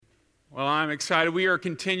Well, I'm excited. We are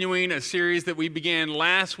continuing a series that we began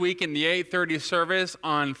last week in the 8:30 service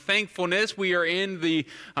on thankfulness. We are in the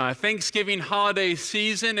Thanksgiving holiday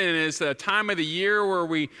season, and it's a time of the year where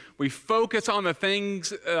we focus on the things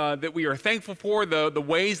that we are thankful for, the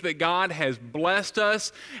ways that God has blessed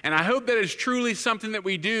us. And I hope that is truly something that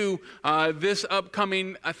we do this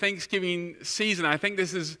upcoming Thanksgiving season. I think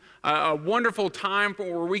this is a wonderful time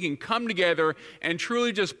where we can come together and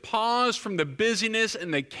truly just pause from the busyness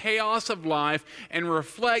and the chaos of life and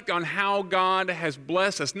reflect on how God has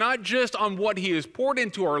blessed us, not just on what He has poured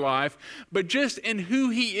into our life, but just in who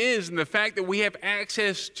He is and the fact that we have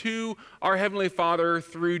access to our Heavenly Father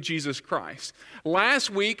through Jesus Christ. Last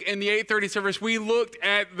week in the 8:30 service, we looked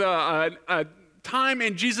at the time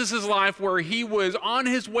in Jesus' life where He was on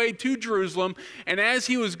His way to Jerusalem, and as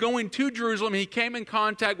He was going to Jerusalem, He came in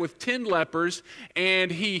contact with 10 lepers, and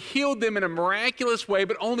He healed them in a miraculous way,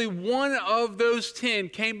 but only one of those 10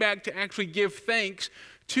 came back to actually give thanks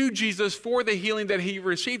to Jesus for the healing that he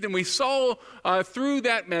received. And we saw through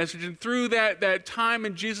that message and through that time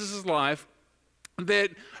in Jesus' life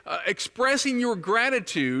that expressing your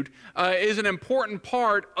gratitude is an important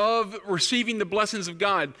part of receiving the blessings of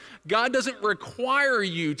God. God doesn't require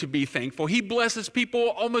you to be thankful. He blesses people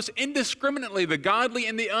almost indiscriminately, the godly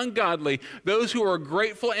and the ungodly, those who are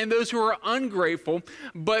grateful and those who are ungrateful.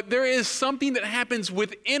 But there is something that happens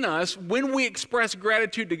within us when we express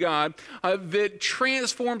gratitude to God that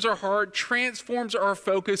transforms our heart, transforms our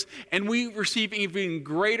focus, and we receive even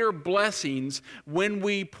greater blessings when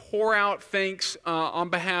we pour out thanks on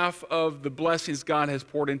behalf of the blessings God has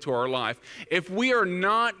poured into our life. If we are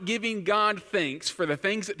not giving God thanks for the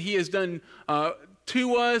things that He has done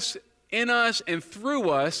to us, in us, and through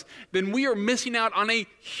us, then we are missing out on a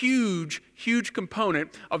huge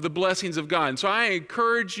component of the blessings of God. And so I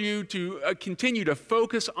encourage you to continue to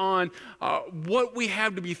focus on what we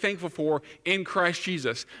have to be thankful for in Christ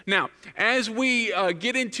Jesus. Now, as we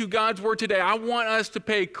get into God's Word today, I want us to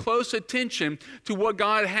pay close attention to what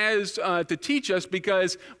God has to teach us,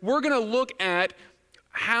 because we're going to look at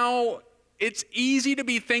how it's easy to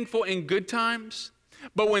be thankful in good times,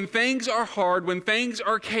 but when things are hard, when things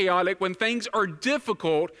are chaotic, when things are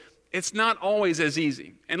difficult, it's not always as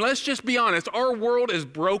easy. And let's just be honest, our world is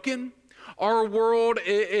broken. Our world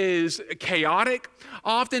is chaotic.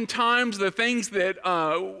 Oftentimes the things that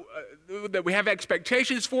we have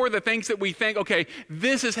expectations for, the things that we think, okay,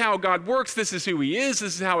 this is how God works, this is who He is,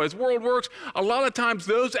 this is how His world works. A lot of times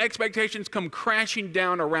those expectations come crashing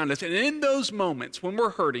down around us. And in those moments when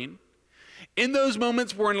we're hurting, in those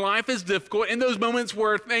moments when life is difficult, in those moments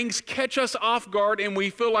where things catch us off guard and we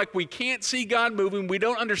feel like we can't see God moving, we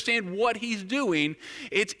don't understand what He's doing,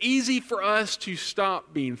 it's easy for us to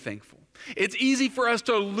stop being thankful. It's easy for us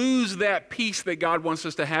to lose that peace that God wants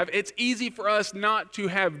us to have. It's easy for us not to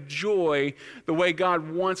have joy the way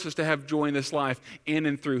God wants us to have joy in this life in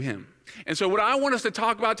and through Him. And so what I want us to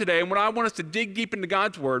talk about today, and what I want us to dig deep into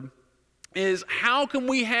God's Word, is how can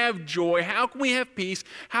we have joy, how can we have peace,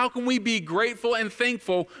 how can we be grateful and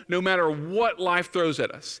thankful no matter what life throws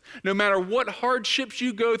at us, no matter what hardships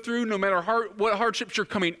you go through, no matter what hardships you're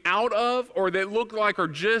coming out of or that look like are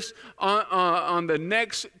just on the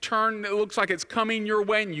next turn that looks like it's coming your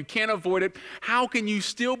way and you can't avoid it. How can you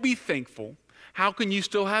still be thankful? How can you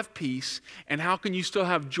still have peace? And how can you still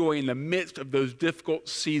have joy in the midst of those difficult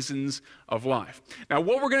seasons of life? Now,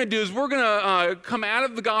 what we're going to do is we're going to come out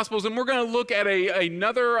of the Gospels and we're going to look at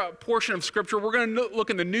another portion of Scripture. We're going to look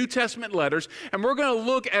in the New Testament letters, and we're going to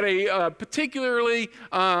look at a particularly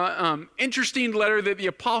interesting letter that the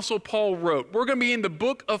Apostle Paul wrote. We're going to be in the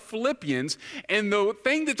book of Philippians, and the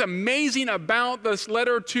thing that's amazing about this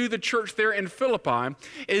letter to the church there in Philippi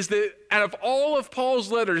is that out of all of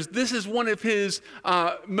Paul's letters, this is one of his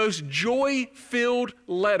most joy-filled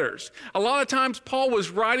letters. A lot of times Paul was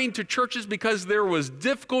writing to churches because there was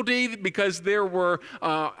difficulty, because there were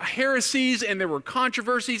heresies and there were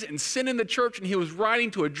controversies and sin in the church, and he was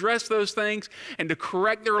writing to address those things and to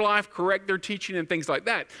correct their life, correct their teaching and things like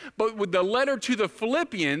that. But with the letter to the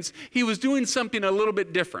Philippians, he was doing something a little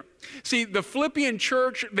bit different. See, the Philippian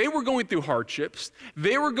church, they were going through hardships,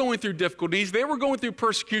 they were going through difficulties, they were going through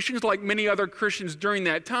persecutions like many other Christians during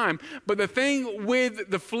that time. But the thing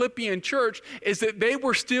with the Philippian church is that they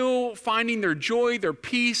were still finding their joy, their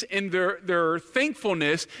peace, and their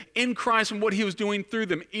thankfulness in Christ and what He was doing through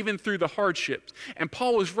them, even through the hardships. And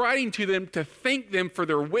Paul was writing to them to thank them for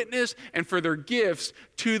their witness and for their gifts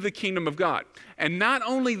to the kingdom of God. And not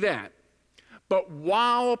only that, but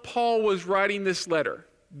while Paul was writing this letter,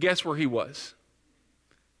 guess where he was?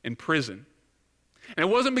 In prison. And it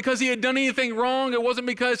wasn't because he had done anything wrong. It wasn't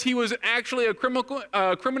because he was actually a criminal.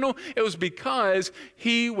 It was because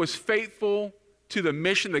he was faithful to the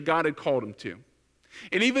mission that God had called him to.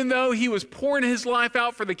 And even though he was pouring his life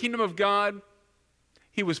out for the kingdom of God,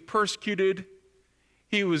 he was persecuted,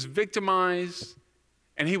 he was victimized,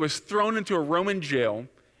 and he was thrown into a Roman jail,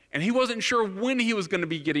 and he wasn't sure when he was going to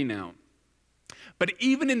be getting out. But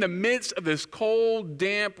even in the midst of this cold,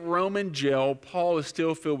 damp Roman jail, Paul is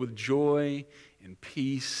still filled with joy and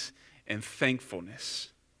peace and thankfulness.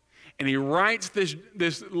 And he writes this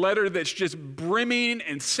letter that's just brimming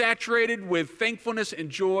and saturated with thankfulness and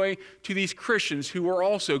joy to these Christians who are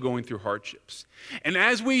also going through hardships. And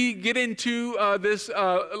as we get into this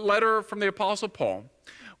letter from the Apostle Paul,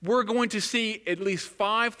 we're going to see at least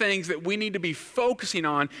 5 things that we need to be focusing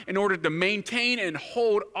on in order to maintain and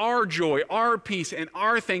hold our joy, our peace, and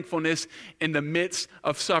our thankfulness in the midst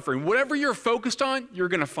of suffering. Whatever you're focused on, you're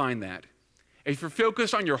going to find that. If you're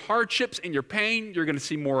focused on your hardships and your pain, you're going to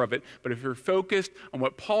see more of it. But if you're focused on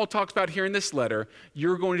what Paul talks about here in this letter,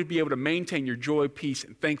 you're going to be able to maintain your joy, peace,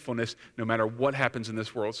 and thankfulness no matter what happens in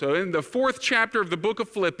this world. So in the 4th chapter of the book of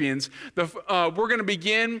Philippians, we're going to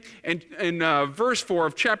begin in verse 4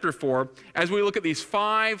 of chapter 4 as we look at these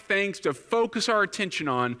 5 things to focus our attention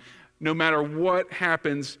on no matter what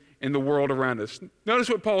happens in the world around us. Notice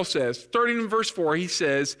what Paul says. Starting in verse 4, he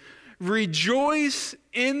says, "Rejoice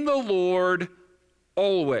in the Lord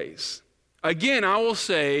always." Again, I will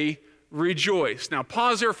say, rejoice. Now,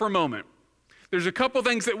 pause there for a moment. There's a couple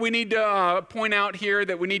things that we need to point out here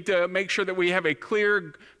that we need to make sure that we have a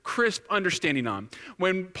clear, crisp understanding on.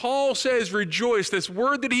 When Paul says rejoice, this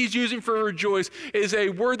word that he's using for rejoice is a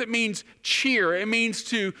word that means cheer. It means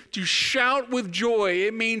to shout with joy.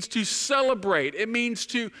 It means to celebrate. It means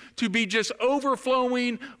to be just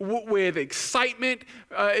overflowing with excitement.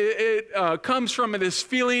 It comes from this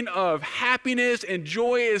feeling of happiness and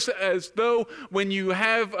joy as though when you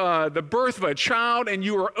have the birth of a child and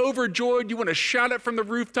you are overjoyed, you want to shout it from the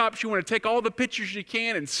rooftops. You want to take all the pictures you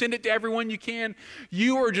can and send it to everyone you can.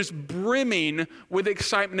 You are just brimming with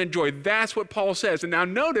excitement and joy. That's what Paul says. And now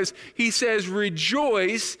notice, he says,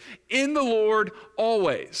 rejoice in the Lord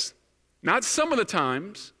always. Not some of the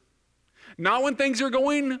times, not when things are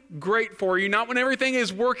going great for you, not when everything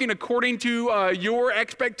is working according to your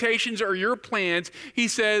expectations or your plans. He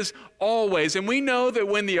says always. And we know that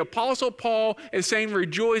when the Apostle Paul is saying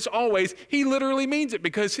rejoice always, he literally means it,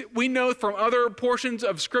 because we know from other portions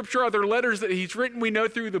of Scripture, other letters that he's written, we know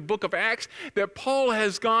through the book of Acts, that Paul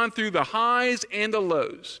has gone through the highs and the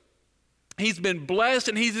lows. He's been blessed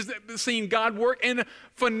and he's seen God work in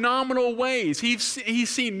phenomenal ways. He's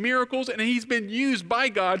seen miracles and he's been used by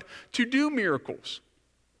God to do miracles.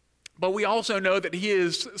 But we also know that he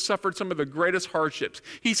has suffered some of the greatest hardships.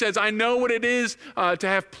 He says, I know what it is to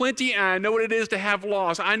have plenty, and I know what it is to have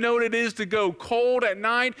loss. I know what it is to go cold at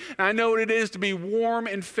night, and I know what it is to be warm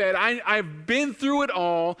and fed. I've been through it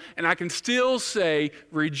all, and I can still say,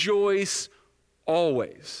 rejoice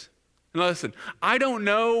always. Now listen, I don't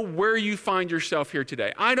know where you find yourself here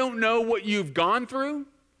today. I don't know what you've gone through.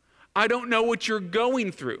 I don't know what you're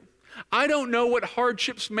going through. I don't know what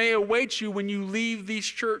hardships may await you when you leave these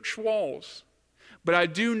church walls. But I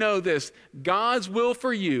do know this: God's will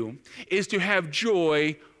for you is to have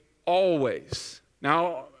joy always.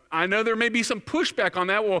 Now, I know there may be some pushback on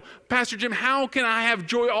that. Well, Pastor Jim, how can I have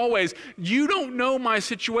joy always? You don't know my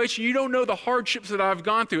situation. You don't know the hardships that I've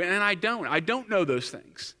gone through. And I don't know those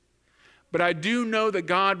things. But I do know that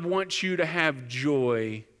God wants you to have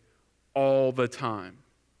joy all the time.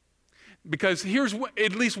 Because here's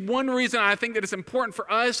at least one reason I think that it's important for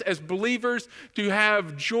us as believers to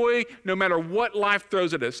have joy no matter what life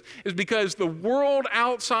throws at us, is because the world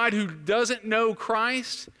outside who doesn't know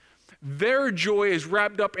Christ, their joy is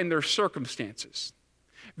wrapped up in their circumstances.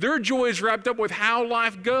 Their joy is wrapped up with how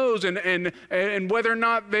life goes and whether or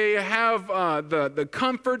not they have the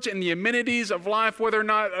comforts and the amenities of life, whether or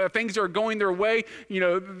not things are going their way. You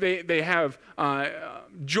know, they have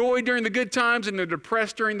joy during the good times and they're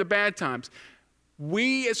depressed during the bad times.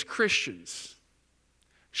 We as Christians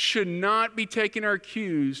should not be taking our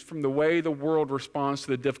cues from the way the world responds to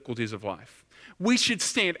the difficulties of life. We should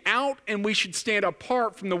stand out and we should stand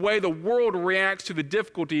apart from the way the world reacts to the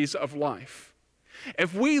difficulties of life.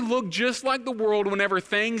 If we look just like the world whenever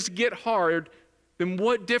things get hard, then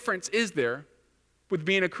what difference is there with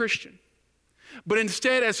being a Christian? But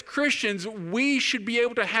instead, as Christians, we should be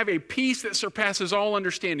able to have a peace that surpasses all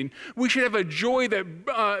understanding. We should have a joy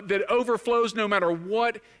that overflows no matter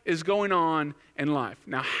what is going on in life.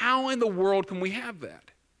 Now, how in the world can we have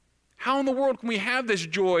that? How in the world can we have this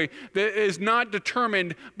joy that is not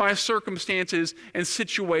determined by circumstances and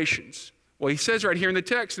situations? Well, he says right here in the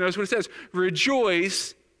text, notice what it says,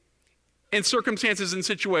 rejoice in circumstances and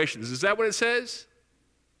situations. Is that what it says?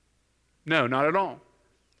 No, not at all.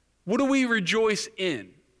 What do we rejoice in?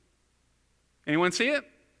 Anyone see it?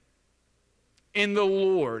 In the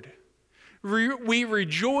Lord. We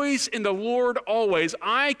rejoice in the Lord always.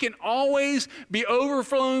 I can always be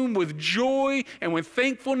overflowing with joy and with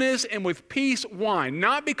thankfulness and with peace. Why?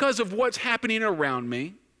 Not because of what's happening around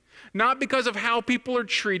me, not because of how people are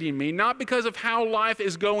treating me, not because of how life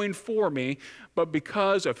is going for me, but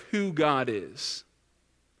because of who God is.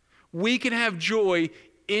 We can have joy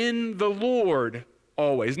in the Lord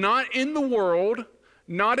always, not in the world,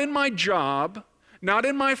 not in my job, not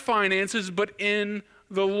in my finances, but in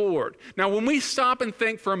the Lord. Now, when we stop and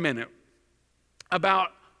think for a minute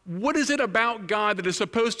about what is it about God that is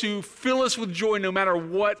supposed to fill us with joy no matter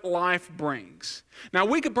what life brings? Now,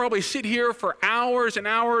 we could probably sit here for hours and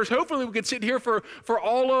hours. Hopefully, we could sit here for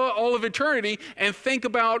all of eternity and think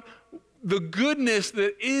about the goodness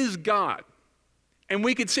that is God. And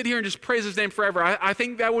we could sit here and just praise his name forever. I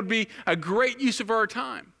think that would be a great use of our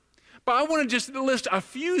time. But I want to just list a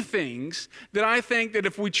few things that I think that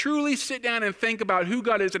if we truly sit down and think about who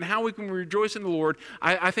God is and how we can rejoice in the Lord,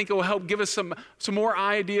 I think it will help give us some more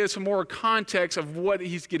ideas, some more context of what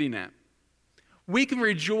he's getting at. We can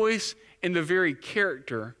rejoice in the very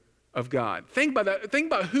character of God. Think about that. Think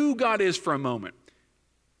about who God is for a moment.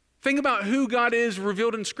 Think about who God is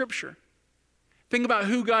revealed in Scripture. Think about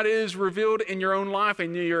who God is revealed in your own life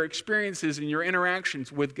and your experiences and your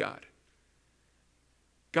interactions with God.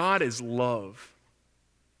 God is love.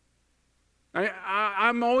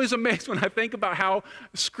 I'm always amazed when I think about how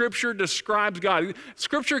Scripture describes God.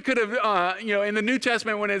 Scripture could have, in the New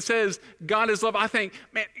Testament when it says God is love, I think,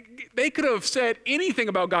 man, they could have said anything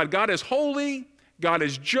about God. God is holy, God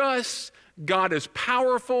is just, God is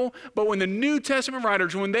powerful. But when the New Testament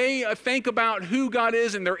writers, when they think about who God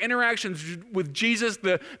is and their interactions with Jesus,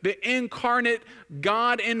 the incarnate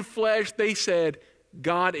God in flesh, they said,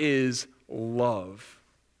 God is love.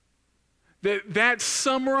 That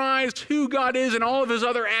summarized who God is and all of his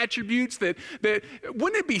other attributes. That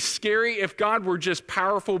wouldn't it be scary if God were just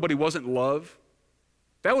powerful but he wasn't love?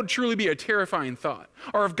 That would truly be a terrifying thought.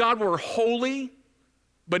 Or if God were holy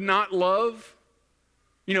but not love.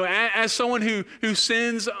 You know, as someone who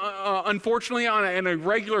sins, unfortunately, on a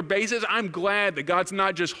regular basis, I'm glad that God's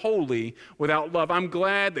not just holy without love. I'm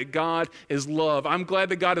glad that God is love. I'm glad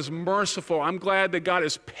that God is merciful. I'm glad that God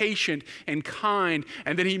is patient and kind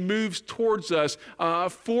and that he moves towards us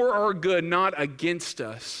for our good, not against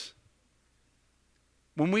us.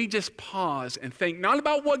 When we just pause and think not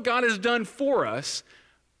about what God has done for us,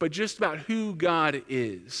 but just about who God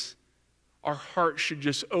is, our hearts should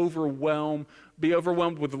just be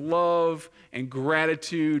overwhelmed with love and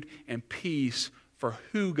gratitude and peace for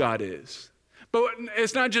who God is. But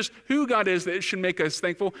it's not just who God is that should make us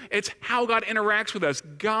thankful. It's how God interacts with us.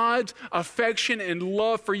 God's affection and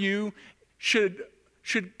love for you should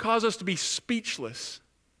cause us to be speechless.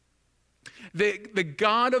 The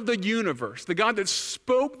God of the universe, the God that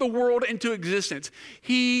spoke the world into existence,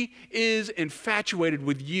 he is infatuated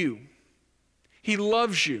with you. He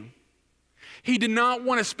loves you. He did not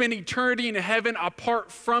want to spend eternity in heaven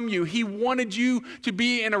apart from you. He wanted you to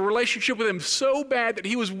be in a relationship with him so bad that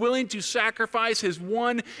he was willing to sacrifice his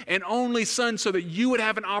one and only son so that you would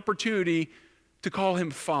have an opportunity to call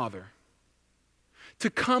him Father.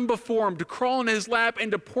 To come before him, to crawl in his lap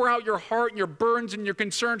and to pour out your heart and your burdens and your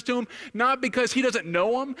concerns to him, not because he doesn't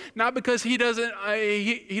know them, not because he doesn't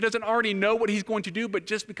already know what he's going to do, but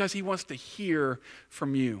just because he wants to hear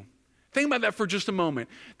from you. Think about that for just a moment,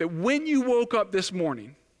 that when you woke up this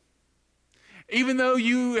morning, even though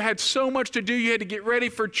you had so much to do, you had to get ready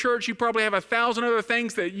for church, you probably have 1,000 other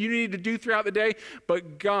things that you need to do throughout the day,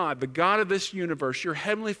 but God, the God of this universe, your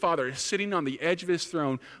heavenly Father, is sitting on the edge of his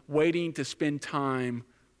throne waiting to spend time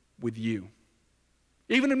with you.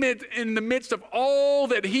 Even in the midst of all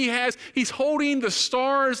that he has, he's holding the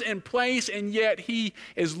stars in place, and yet he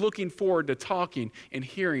is looking forward to talking and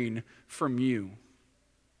hearing from you.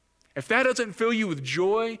 If that doesn't fill you with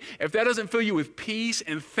joy, if that doesn't fill you with peace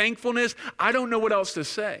and thankfulness, I don't know what else to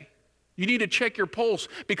say. You need to check your pulse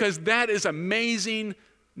because that is amazing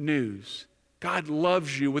news. God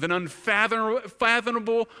loves you with an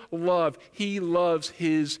unfathomable love. He loves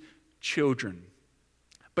his children.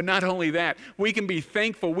 But not only that, we can be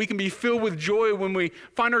thankful. We can be filled with joy when we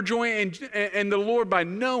find our joy in the Lord by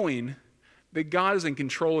knowing that God is in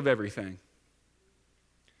control of everything.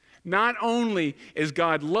 Not only is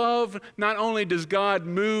God love, not only does God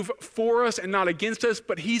move for us and not against us,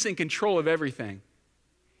 but he's in control of everything.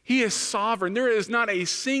 He is sovereign. There is not a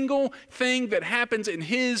single thing that happens in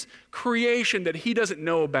his creation that he doesn't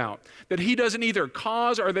know about, that he doesn't either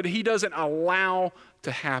cause or that he doesn't allow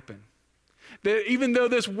to happen. That even though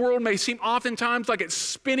this world may seem oftentimes like it's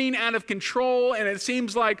spinning out of control and it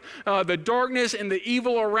seems like the darkness and the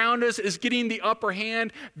evil around us is getting the upper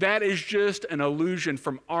hand, that is just an illusion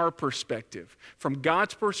from our perspective. From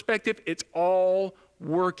God's perspective, it's all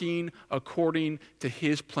working according to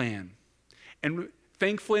his plan. And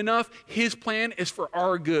thankfully enough, his plan is for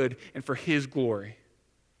our good and for his glory.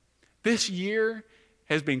 This year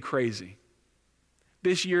has been crazy.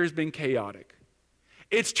 This year has been chaotic.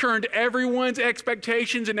 It's turned everyone's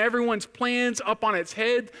expectations and everyone's plans up on its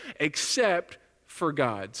head except for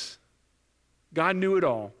God's. God knew it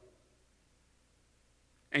all.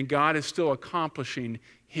 And God is still accomplishing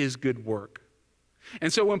his good work.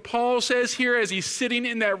 And so when Paul says here, as he's sitting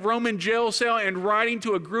in that Roman jail cell and writing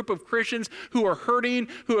to a group of Christians who are hurting,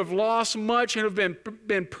 who have lost much and have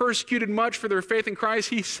been persecuted much for their faith in Christ,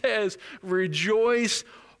 he says, rejoice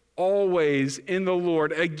always in the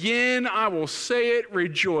Lord. Again, I will say it,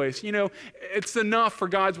 rejoice. You know, it's enough for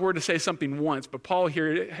God's word to say something once, but Paul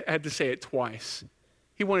here had to say it twice.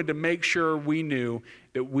 He wanted to make sure we knew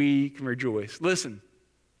that we can rejoice. Listen,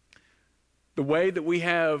 the way that we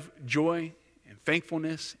have joy and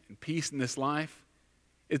thankfulness and peace in this life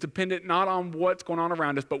is dependent not on what's going on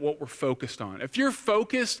around us, but what we're focused on. If you're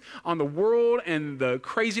focused on the world and the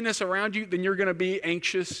craziness around you, then you're going to be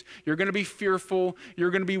anxious, you're going to be fearful, you're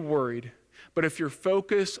going to be worried. But if you're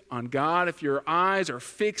focused on God, if your eyes are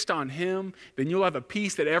fixed on him, then you'll have a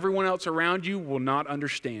peace that everyone else around you will not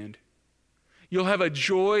understand. You'll have a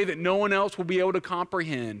joy that no one else will be able to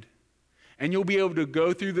comprehend. And you'll be able to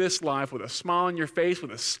go through this life with a smile on your face, with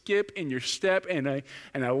a skip in your step, and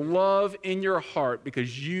a love in your heart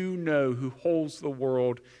because you know who holds the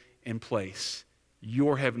world in place,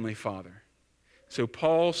 your Heavenly Father. So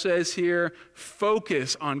Paul says here,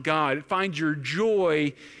 focus on God. Find your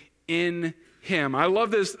joy in him. I love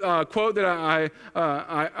this quote that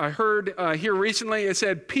I heard here recently. It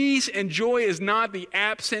said, peace and joy is not the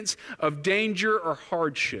absence of danger or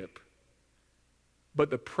hardship, but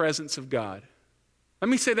the presence of God. Let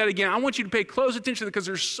me say that again. I want you to pay close attention because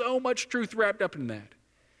there's so much truth wrapped up in that.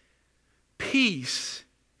 Peace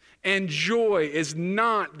and joy is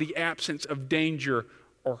not the absence of danger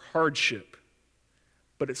or hardship,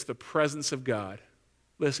 but it's the presence of God.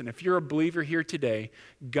 Listen, if you're a believer here today,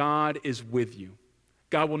 God is with you.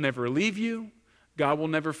 God will never leave you. God will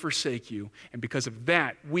never forsake you. And because of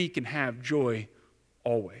that, we can have joy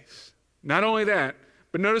always. Not only that,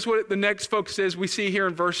 but notice what the next focus is we see here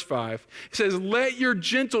in verse 5. It says, let your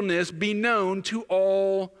gentleness be known to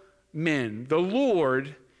all men. The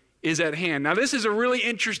Lord is at hand. Now, this is a really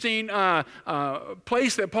interesting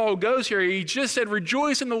place that Paul goes here. He just said,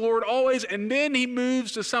 rejoice in the Lord always, and then he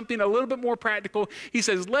moves to something a little bit more practical. He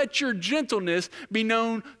says, let your gentleness be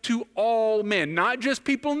known to all men, not just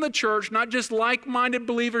people in the church, not just like-minded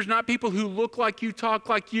believers, not people who look like you, talk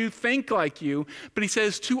like you, think like you, but he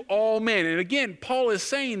says to all men. And again, Paul is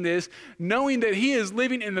saying this knowing that he is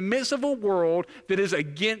living in the midst of a world that is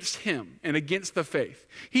against him and against the faith.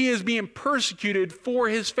 He is being persecuted for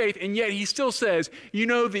his faith. And yet he still says, you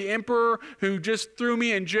know, the emperor who just threw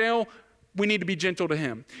me in jail, we need to be gentle to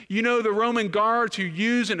him. You know, the Roman guards who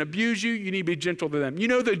use and abuse you, you need to be gentle to them. You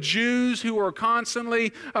know, the Jews who are constantly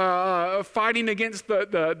fighting against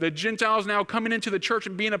the Gentiles now coming into the church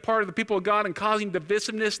and being a part of the people of God and causing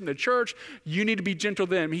divisiveness in the church, you need to be gentle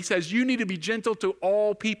to them. He says, you need to be gentle to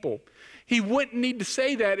all people. He wouldn't need to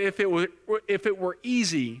say that if it were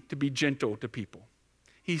easy to be gentle to people.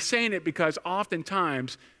 He's saying it because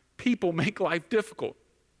oftentimes people make life difficult.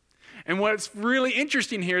 And what's really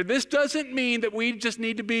interesting here, this doesn't mean that we just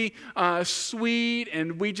need to be sweet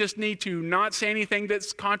and we just need to not say anything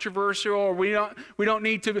that's controversial, or we don't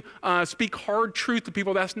need to speak hard truth to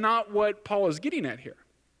people. That's not what Paul is getting at here.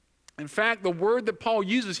 In fact, the word that Paul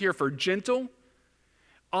uses here for gentle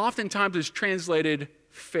oftentimes is translated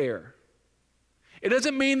fair. It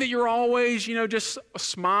doesn't mean that you're always, just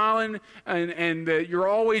smiling and that you're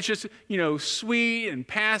always just, sweet and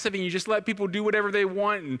passive and you just let people do whatever they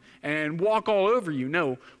want and walk all over you.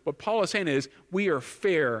 No, what Paul is saying is we are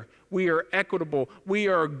fair, we are equitable, we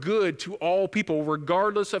are good to all people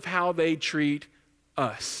regardless of how they treat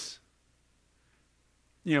us.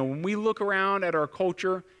 When we look around at our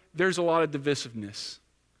culture, there's a lot of divisiveness.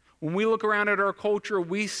 When we look around at our culture,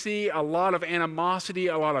 we see a lot of animosity,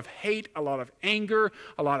 a lot of hate, a lot of anger,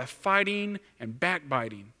 a lot of fighting and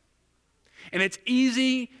backbiting. And it's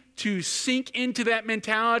easy to sink into that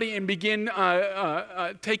mentality and begin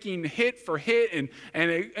taking hit for hit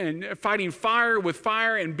and fighting fire with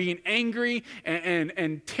fire and being angry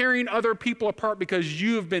and tearing other people apart because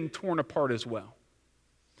you have been torn apart as well.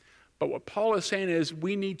 But what Paul is saying is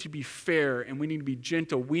we need to be fair and we need to be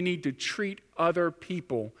gentle. We need to treat other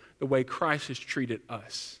people the way Christ has treated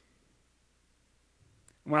us.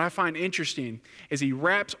 What I find interesting is he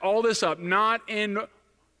wraps all this up not in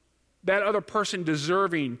that other person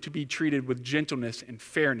deserving to be treated with gentleness and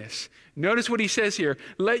fairness. Notice what he says here.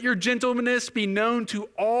 Let your gentleness be known to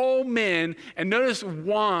all men. And notice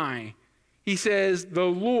why. He says, the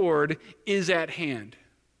Lord is at hand.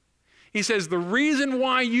 He says the reason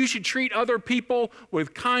why you should treat other people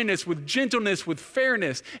with kindness, with gentleness, with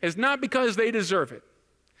fairness is not because they deserve it.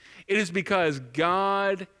 It is because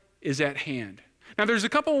God is at hand. Now, there's a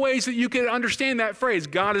couple ways that you could understand that phrase,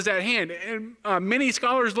 God is at hand. And many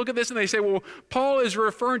scholars look at this and they say, well, Paul is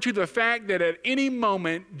referring to the fact that at any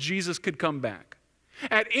moment, Jesus could come back.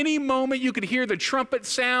 At any moment, you could hear the trumpet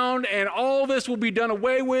sound and all this will be done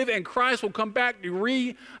away with and Christ will come back to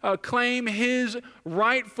reclaim his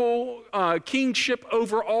rightful kingship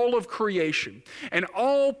over all of creation. And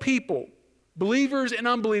all people, believers and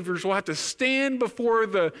unbelievers, will have to stand before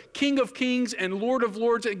the King of Kings and Lord of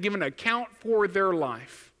Lords and give an account for their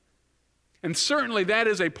life. And certainly that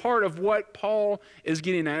is a part of what Paul is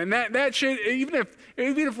getting at. And that should, even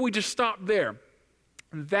if we just stop there,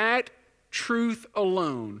 that truth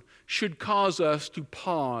alone should cause us to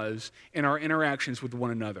pause in our interactions with one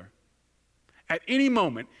another. At any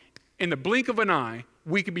moment, in the blink of an eye,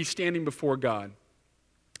 we could be standing before God.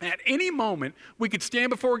 At any moment, we could stand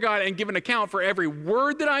before God and give an account for every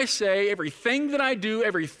word that I say, everything that I do,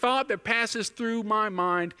 every thought that passes through my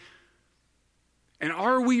mind. And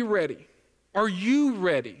are we ready? Are you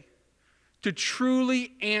ready to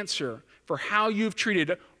truly answer for how you've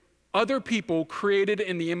treated other people created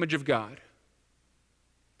in the image of God?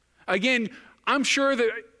 Again, I'm sure that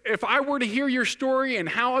if I were to hear your story and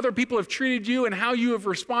how other people have treated you and how you have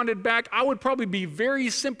responded back, I would probably be very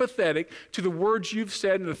sympathetic to the words you've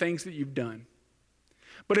said and the things that you've done.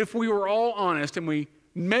 But if we were all honest and we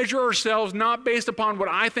measure ourselves not based upon what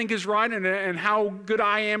I think is right and how good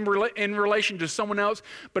I am in relation to someone else,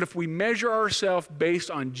 but if we measure ourselves based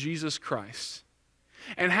on Jesus Christ,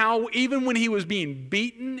 and how even when he was being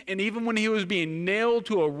beaten and even when he was being nailed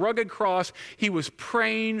to a rugged cross, he was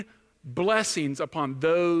praying blessings upon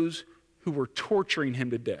those who were torturing him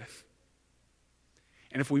to death.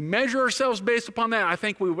 And if we measure ourselves based upon that, I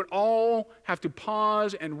think we would all have to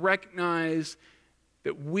pause and recognize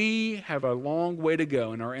that we have a long way to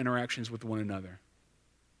go in our interactions with one another.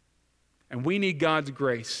 And we need God's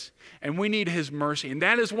grace, and we need his mercy. And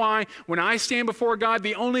that is why when I stand before God,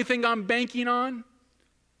 the only thing I'm banking on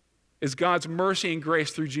is God's mercy and grace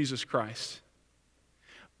through Jesus Christ.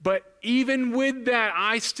 But even with that,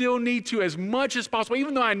 I still need to, as much as possible,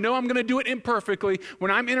 even though I know I'm going to do it imperfectly, when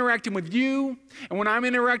I'm interacting with you and when I'm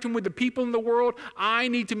interacting with the people in the world, I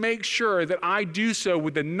need to make sure that I do so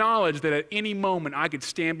with the knowledge that at any moment I could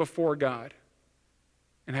stand before God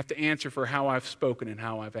and have to answer for how I've spoken and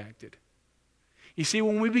how I've acted. You see,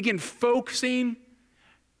 when we begin focusing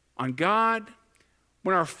on God,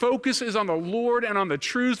 when our focus is on the Lord and on the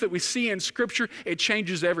truths that we see in Scripture, it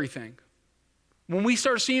changes everything. When we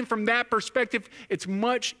start seeing from that perspective, it's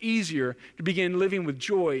much easier to begin living with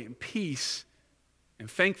joy and peace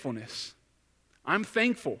and thankfulness. I'm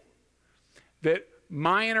thankful that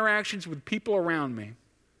my interactions with people around me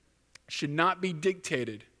should not be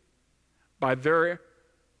dictated by their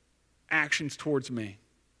actions towards me,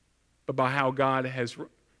 but by how God has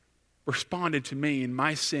responded to me in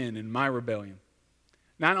my sin and my rebellion.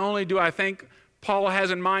 Not only do I think Paul has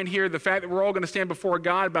in mind here the fact that we're all going to stand before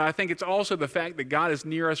God, but I think it's also the fact that God is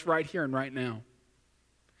near us right here and right now.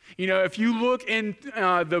 You know, if you look in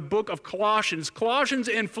the book of Colossians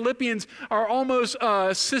and Philippians are almost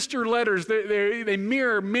sister letters. They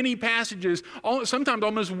mirror many passages, sometimes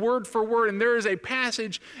almost word for word. And there is a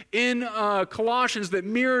passage in Colossians that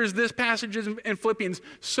mirrors this passage in Philippians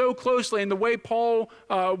so closely. And the way Paul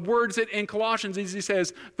words it in Colossians is he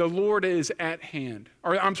says, the Lord is at hand.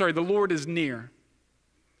 The Lord is near.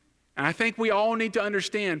 And I think we all need to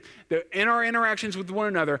understand that in our interactions with one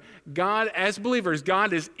another, God, as believers,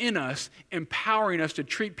 God is in us, empowering us to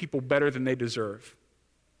treat people better than they deserve.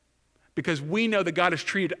 Because we know that God has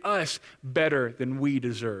treated us better than we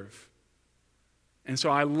deserve. And so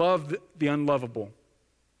I love the unlovable.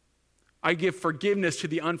 I give forgiveness to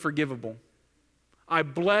the unforgivable. I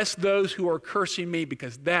bless those who are cursing me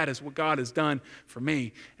because that is what God has done for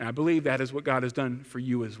me. And I believe that is what God has done for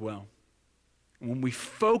you as well. And when we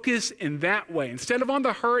focus in that way, instead of on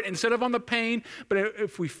the hurt, instead of on the pain, but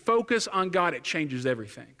if we focus on God, it changes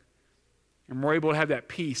everything. And we're able to have that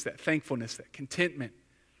peace, that thankfulness, that contentment.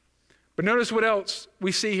 But notice what else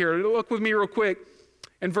we see here. Look with me real quick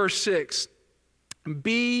in verse 6.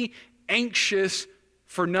 Be anxious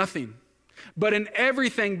for nothing, but in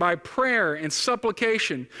everything by prayer and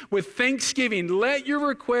supplication, with thanksgiving, let your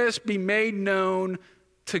requests be made known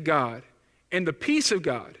to God. And the peace of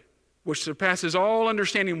God, which surpasses all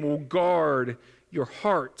understanding, will guard your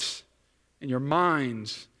hearts and your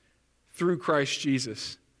minds through Christ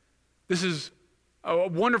Jesus. This is a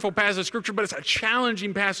wonderful passage of Scripture, but it's a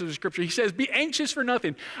challenging passage of Scripture. He says, be anxious for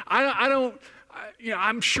nothing.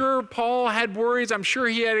 I'm sure Paul had worries. I'm sure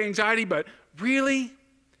he had anxiety, but really?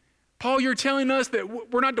 Paul, you're telling us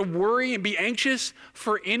that we're not to worry and be anxious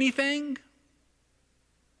for anything?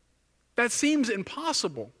 That seems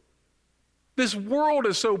impossible. This world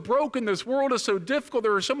is so broken. This world is so difficult.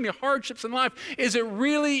 There are so many hardships in life. Is it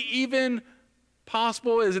really even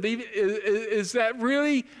possible? Is that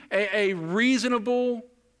really a reasonable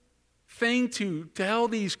thing to tell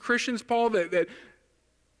these Christians, Paul, that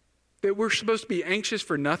we're supposed to be anxious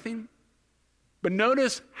for nothing? But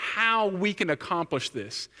notice how we can accomplish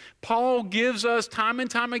this. Paul gives us time and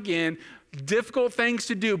time again difficult things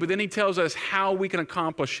to do, but then he tells us how we can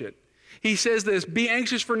accomplish it. He says this, be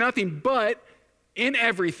anxious for nothing, but in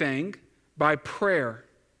everything by prayer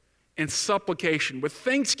and supplication. With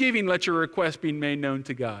thanksgiving, let your requests be made known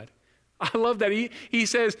to God. I love that. He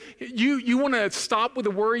says, you want to stop with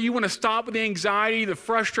the worry, you want to stop with the anxiety, the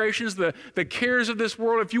frustrations, the cares of this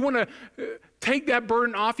world. If you want to take that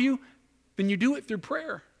burden off you, then you do it through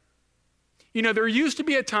prayer. You know, there used to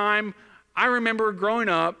be a time, I remember growing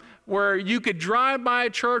up, where you could drive by a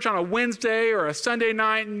church on a Wednesday or a Sunday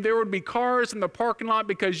night and there would be cars in the parking lot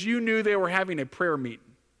because you knew they were having a prayer meeting.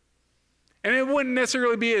 And it wouldn't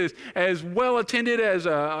necessarily be as well attended as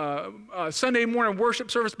a Sunday morning worship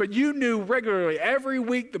service, but you knew regularly every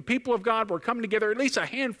week the people of God were coming together, at least a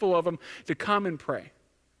handful of them, to come and pray.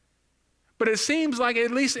 But it seems like, at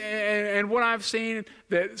least in what I've seen,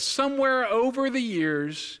 that somewhere over the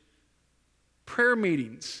years, prayer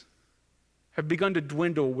meetings have begun to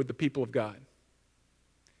dwindle with the people of God.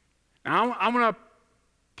 Now, I'm going to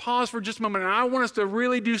pause for just a moment, and I want us to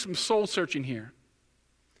really do some soul searching here.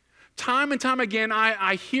 Time and time again,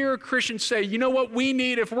 I hear Christians say, you know what we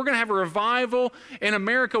need, if we're going to have a revival in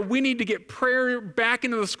America, we need to get prayer back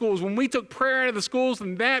into the schools. When we took prayer out of the schools,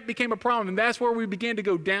 then that became a problem, and that's where we began to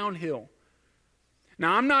go downhill.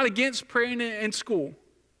 Now, I'm not against praying in school,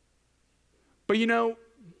 but you know,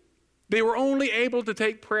 they were only able to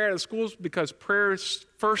take prayer out of schools because prayer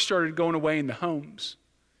first started going away in the homes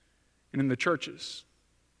and in the churches.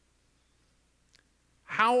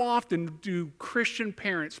 How often do Christian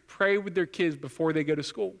parents pray with their kids before they go to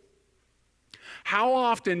school? How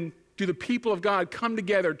often do the people of God come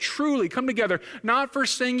together, truly come together, not for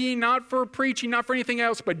singing, not for preaching, not for anything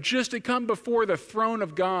else, but just to come before the throne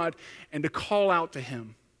of God and to call out to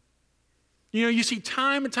Him? You know, you see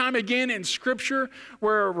time and time again in Scripture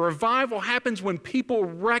where revival happens when people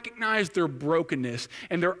recognize their brokenness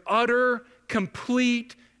and their utter,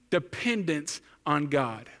 complete dependence on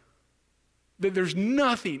God. That there's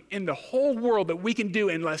nothing in the whole world that we can do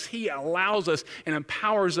unless He allows us and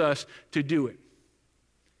empowers us to do it.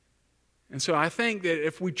 And so I think that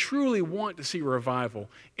if we truly want to see revival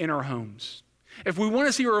in our homes, if we want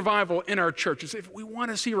to see a revival in our churches, if we want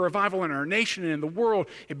to see a revival in our nation and in the world,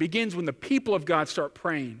 it begins when the people of God start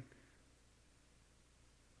praying.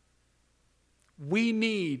 We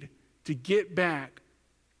need to get back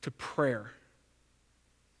to prayer.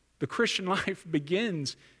 The Christian life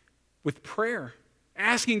begins with prayer,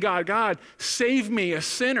 asking God, God, save me, a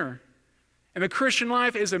sinner. And the Christian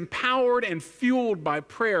life is empowered and fueled by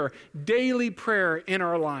prayer, daily prayer in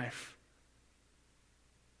our life.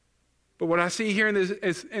 But what I see here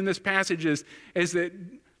in this passage is that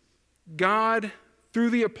God, through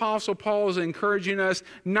the Apostle Paul, is encouraging us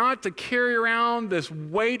not to carry around this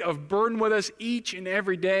weight of burden with us each and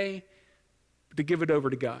every day, but to give it over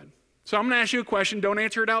to God. So I'm going to ask you a question. Don't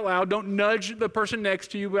answer it out loud. Don't nudge the person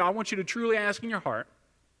next to you, but I want you to truly ask in your heart,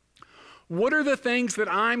 what are the things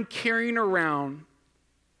that I'm carrying around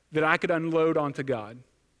that I could unload onto God?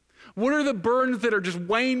 What are the burdens that are just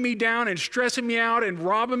weighing me down and stressing me out and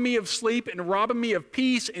robbing me of sleep and robbing me of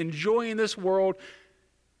peace and joy in this world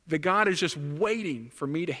that God is just waiting for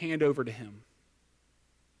me to hand over to Him?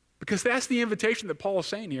 Because that's the invitation that Paul is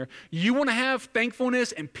saying here. You want to have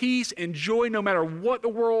thankfulness and peace and joy no matter what the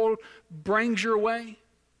world brings your way?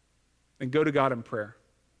 Then go to God in prayer.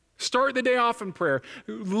 Start the day off in prayer.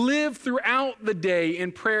 Live throughout the day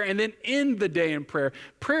in prayer and then end the day in prayer.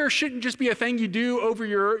 Prayer shouldn't just be a thing you do over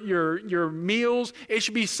your meals. It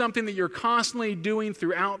should be something that you're constantly doing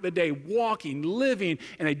throughout the day, walking, living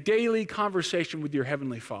in a daily conversation with your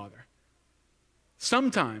Heavenly Father.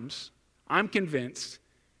 Sometimes I'm convinced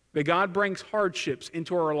that God brings hardships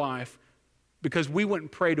into our life because we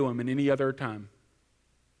wouldn't pray to Him in any other time.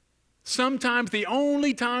 Sometimes the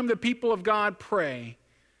only time the people of God pray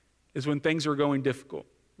is when things are going difficult,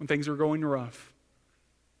 when things are going rough.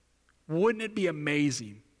 Wouldn't it be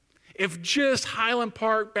amazing if just Highland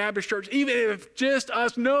Park Baptist Church, even if just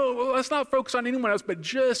us, no, let's not focus on anyone else, but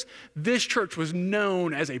just this church was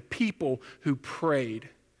known as a people who prayed,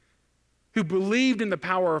 who believed in the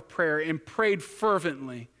power of prayer and prayed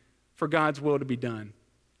fervently for God's will to be done.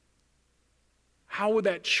 How would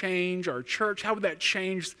that change our church? How would that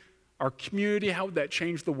change our community? How would that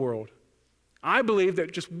change the world? I believe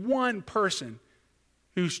that just one person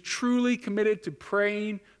who's truly committed to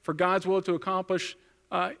praying for God's will to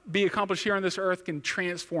be accomplished here on this earth can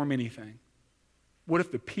transform anything. What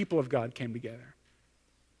if the people of God came together?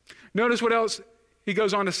 Notice what else he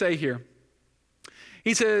goes on to say here.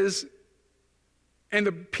 He says, and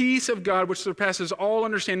the peace of God, which surpasses all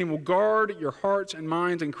understanding, will guard your hearts and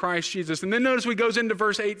minds in Christ Jesus. And then notice he goes into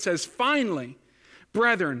verse 8, says, finally,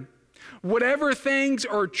 brethren, whatever things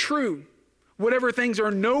are true, whatever things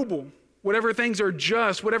are noble, whatever things are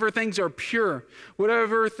just, whatever things are pure,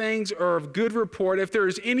 whatever things are of good report, if there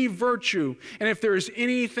is any virtue and if there is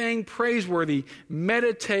anything praiseworthy,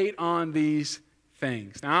 meditate on these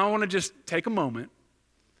things. Now, I want to just take a moment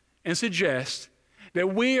and suggest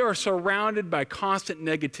that we are surrounded by constant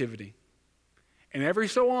negativity. And every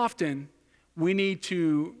so often, we need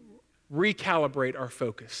to recalibrate our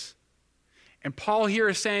focus. And Paul here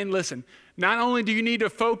is saying, listen, not only do you need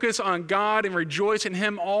to focus on God and rejoice in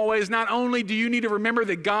Him always, not only do you need to remember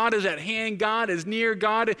that God is at hand, God is near,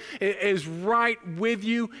 God is right with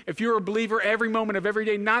you. If you're a believer every moment of every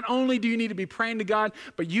day, not only do you need to be praying to God,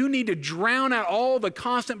 but you need to drown out all the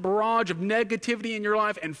constant barrage of negativity in your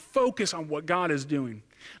life and focus on what God is doing.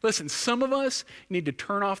 Listen, some of us need to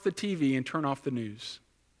turn off the TV and turn off the news.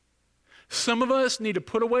 Some of us need to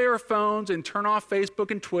put away our phones and turn off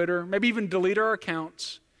Facebook and Twitter, maybe even delete our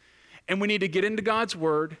accounts. And we need to get into God's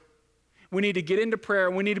Word. We need to get into prayer.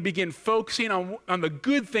 We need to begin focusing on the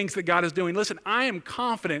good things that God is doing. Listen, I am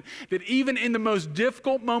confident that even in the most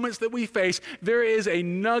difficult moments that we face, there is a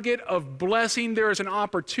nugget of blessing. There is an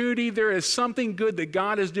opportunity. There is something good that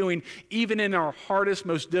God is doing even in our hardest,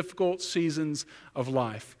 most difficult seasons of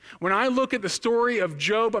life. When I look at the story of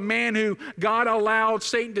Job, a man who God allowed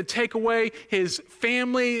Satan to take away his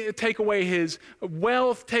family, take away his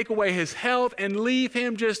wealth, take away his health, and leave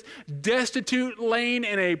him just destitute, laying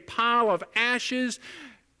in a pile of ashes,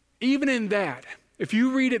 even in that, if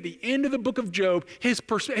you read at the end of the book of Job, his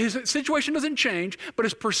situation doesn't change, but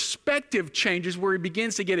his perspective changes where he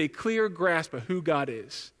begins to get a clear grasp of who God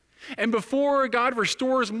is. And before God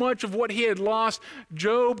restores much of what he had lost,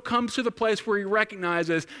 Job comes to the place where he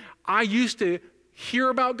recognizes, I used to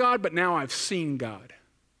hear about God, but now I've seen God.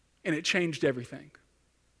 And it changed everything.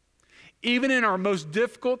 Even in our most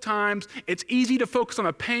difficult times, it's easy to focus on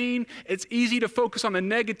the pain. It's easy to focus on the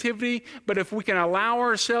negativity. But if we can allow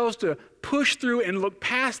ourselves to push through and look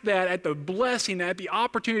past that at the blessing, at the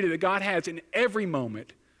opportunity that God has in every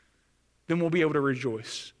moment, then we'll be able to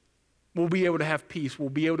rejoice. We'll be able to have peace. We'll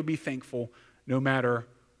be able to be thankful no matter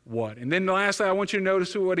what. And then lastly, I want you to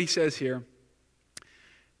notice what he says here.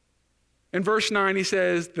 In verse 9, he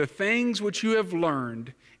says, the things which you have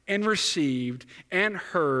learned and received and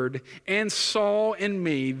heard and saw in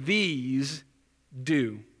me, these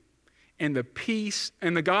do. And the peace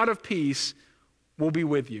and the God of peace will be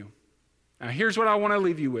with you. Now, here's what I want to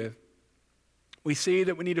leave you with. We see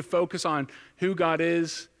that we need to focus on who God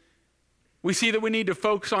is. We see that we need to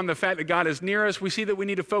focus on the fact that God is near us. We see that we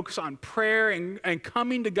need to focus on prayer and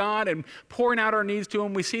coming to God and pouring out our needs to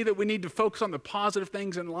Him. We see that we need to focus on the positive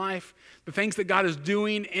things in life, the things that God is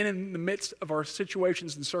doing in the midst of our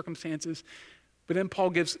situations and circumstances. But then Paul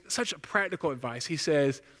gives such a practical advice. He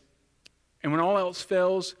says, and when all else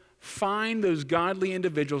fails, find those godly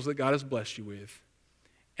individuals that God has blessed you with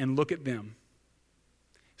and look at them.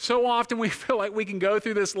 So often we feel like we can go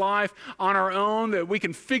through this life on our own, that we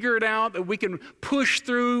can figure it out, that we can push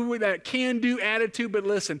through with that can-do attitude. But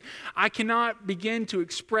listen, I cannot begin to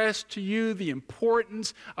express to you the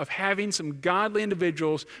importance of having some godly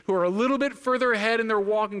individuals who are a little bit further ahead in their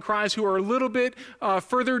walk in Christ, who are a little bit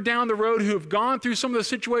further down the road, who have gone through some of the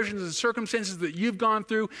situations and circumstances that you've gone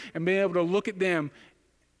through, and being able to look at them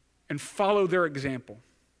and follow their example.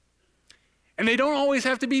 And they don't always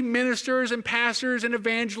have to be ministers and pastors and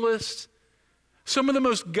evangelists. Some of the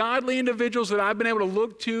most godly individuals that I've been able to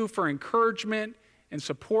look to for encouragement and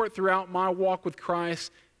support throughout my walk with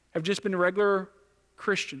Christ have just been regular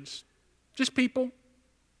Christians. Just people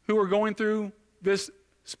who are going through this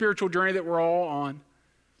spiritual journey that we're all on.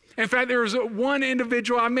 In fact, there was one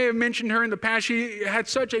individual, I may have mentioned her in the past, she had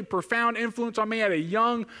such a profound influence on me at a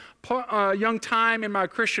young time in my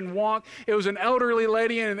Christian walk. It was an elderly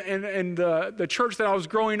lady in the church that I was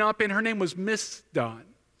growing up in. Her name was Miss Dodd.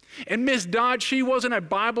 And Miss Dodd, she wasn't a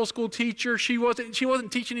Bible school teacher. She wasn't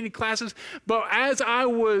teaching any classes. But as I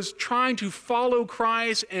was trying to follow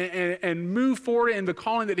Christ and move forward in the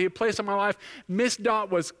calling that he had placed on my life, Miss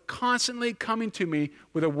Dodd was constantly coming to me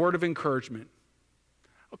with a word of encouragement.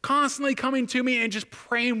 Constantly coming to me and just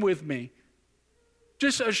praying with me.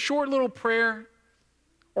 Just a short little prayer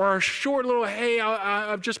or a short little, hey,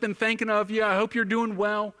 I've just been thinking of you. I hope you're doing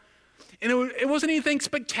well. And it wasn't anything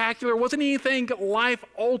spectacular. It wasn't anything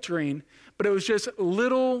life-altering, but it was just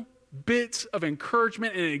little bits of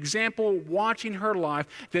encouragement and an example watching her life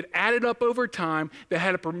that added up over time that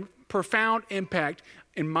had a profound impact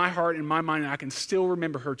in my heart and my mind, and I can still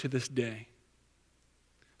remember her to this day.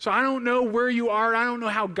 So I don't know where you are. I don't know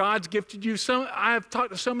how God's gifted you. I've talked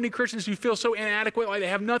to so many Christians who feel so inadequate, like they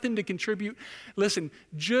have nothing to contribute. Listen,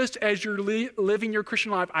 just as you're living your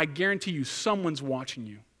Christian life, I guarantee you someone's watching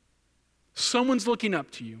you. Someone's looking up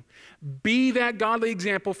to you. Be that godly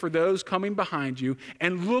example for those coming behind you,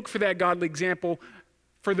 and look for that godly example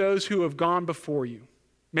for those who have gone before you.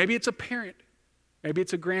 Maybe it's a parent. Maybe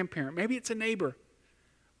it's a grandparent. Maybe it's a neighbor.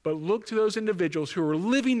 But look to those individuals who are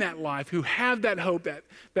living that life, who have that hope,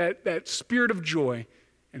 that spirit of joy,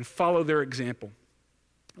 and follow their example.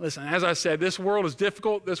 Listen, as I said, this world is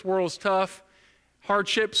difficult. This world is tough.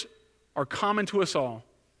 Hardships are common to us all.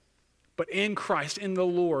 But in Christ, in the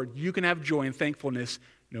Lord, you can have joy and thankfulness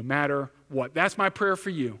no matter what. That's my prayer for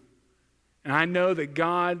you. And I know that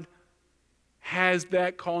God has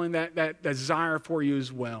that calling, that desire for you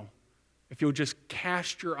as well. If you'll just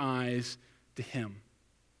cast your eyes to him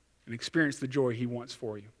and experience the joy he wants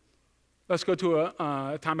for you. Let's go to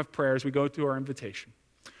a time of prayer as we go to our invitation.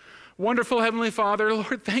 Wonderful Heavenly Father,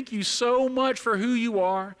 Lord, thank you so much for who you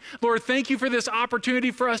are. Lord, thank you for this opportunity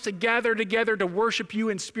for us to gather together to worship you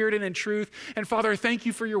in spirit and in truth. And Father, thank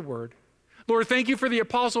you for your word. Lord, thank you for the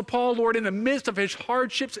Apostle Paul. Lord, in the midst of his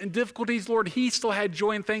hardships and difficulties, Lord, he still had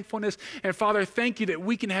joy and thankfulness. And Father, thank you that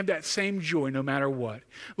we can have that same joy no matter what.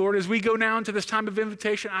 Lord, as we go now into this time of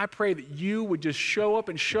invitation, I pray that you would just show up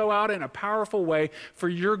and show out in a powerful way for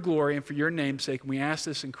your glory and for your name's sake. And we ask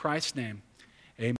this in Christ's name.